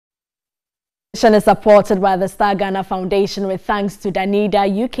Mission is supported by the Star Ghana Foundation with thanks to Danida,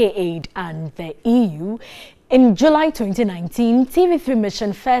 UK Aid and the EU. In July 2019, TV3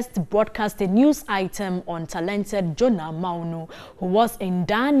 Mission first broadcast a news item on talented Jona, who was in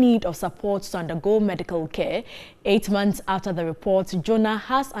dire need of support to undergo medical care. 8 months after the report, Jona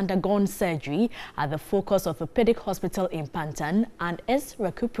has undergone surgery at the Focus Orthopedic Hospital in Pantan and is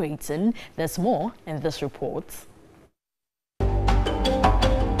recuperating. There's more in this report.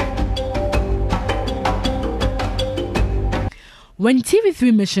 When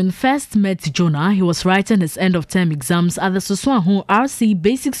TV3 Mission first met Jona, he was writing his end-of-term exams at the Soswaho RC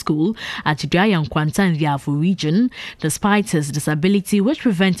Basic School at Jidayankwanta in the Afo region. Despite his disability, which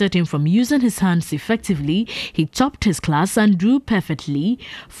prevented him from using his hands effectively, he topped his class and drew perfectly.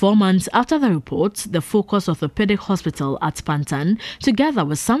 4 months after the report, the Focus Orthopedic Hospital at Pantan, together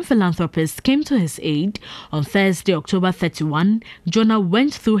with some philanthropists, came to his aid. On Thursday, October 31, Jona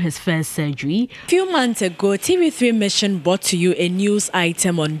went through his first surgery. A few months ago, TV3 Mission brought to you a news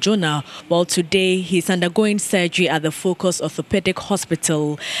item on Jona. Well, today he's undergoing surgery at the Focus Orthopedic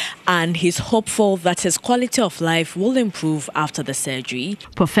Hospital and he's hopeful that his quality of life will improve after the surgery.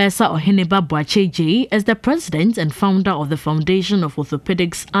 Professor Oheneba Boacheje is the president and founder of the Foundation of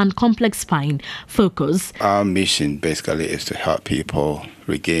Orthopedics and Complex Spine, Focus. Our mission basically is to help people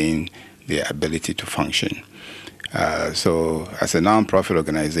regain their ability to function. So as a non-profit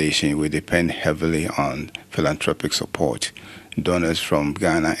organization, we depend heavily on philanthropic support, donors from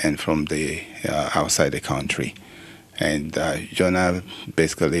Ghana and from the outside the country. And Jona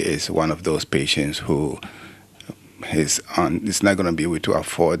basically is one of those patients who is not going to be able to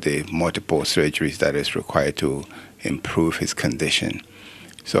afford the multiple surgeries that is required to improve his condition.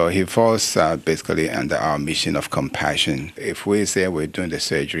 So he falls basically under our mission of compassion. If we say we're doing the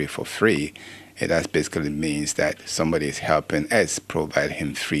surgery for free, it basically means that somebody is helping us provide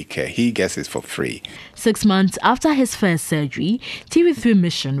him free care. He gets it for free. 6 months after his first surgery, TV3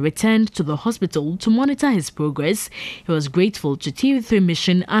 Mission returned to the hospital to monitor his progress. He was grateful to TV3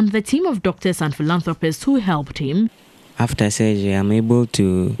 Mission and the team of doctors and philanthropists who helped him. After surgery, I'm able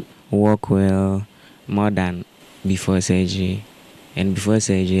to walk well more than before surgery. And before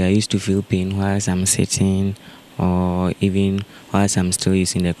surgery, I used to feel pain whilst I'm sitting, or even whilst I'm still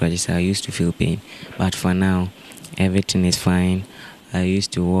using the crutches, I used to feel pain. But for now, everything is fine. I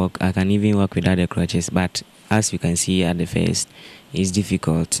used to walk. I can even walk without the crutches. But as you can see at the first, it's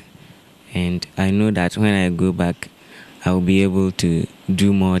difficult. And I know that when I go back, I will be able to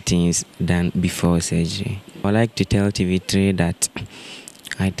do more things than before surgery. I'd like to tell TV3 that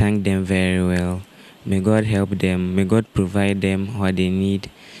I thank them very well. May God help them. May God provide them what they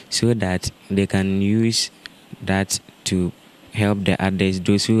need so that they can use that to help the others,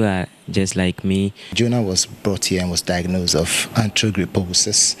 those who are just like me. Jona was brought here and was diagnosed of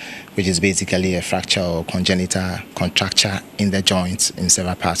arthrogryposis, which is basically a fracture or congenital contracture in the joints in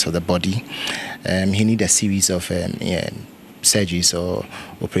several parts of the body. He needed a series of surgeries or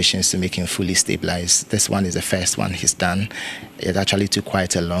operations to make him fully stabilized. This one is the first one he's done. It actually took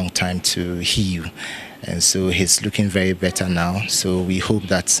quite a long time to heal. And so he's looking very better now. So we hope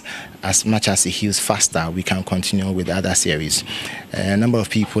that as much as he heals faster, we can continue with the other series. A number of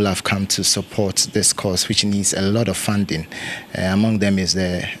people have come to support this cause, which needs a lot of funding. Among them is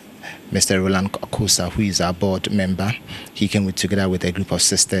Mr. Roland Kosa, who is our board member. He came together with a group of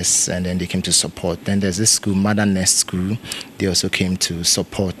sisters and then they came to support. Then there's this school, Mother Nest School. They also came to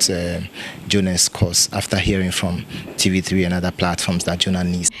support Jona's cause after hearing from TV3 and other platforms that Jona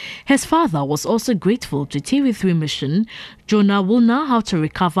needs. His father was also grateful to TV3 Mission. Jona will now have to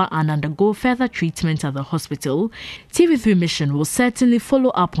recover and undergo further treatment at the hospital. TV3 Mission will certainly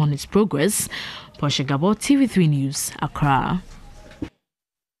follow up on its progress. Portia Gabo, TV3 News, Accra.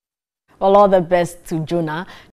 Well, all the best to Jona.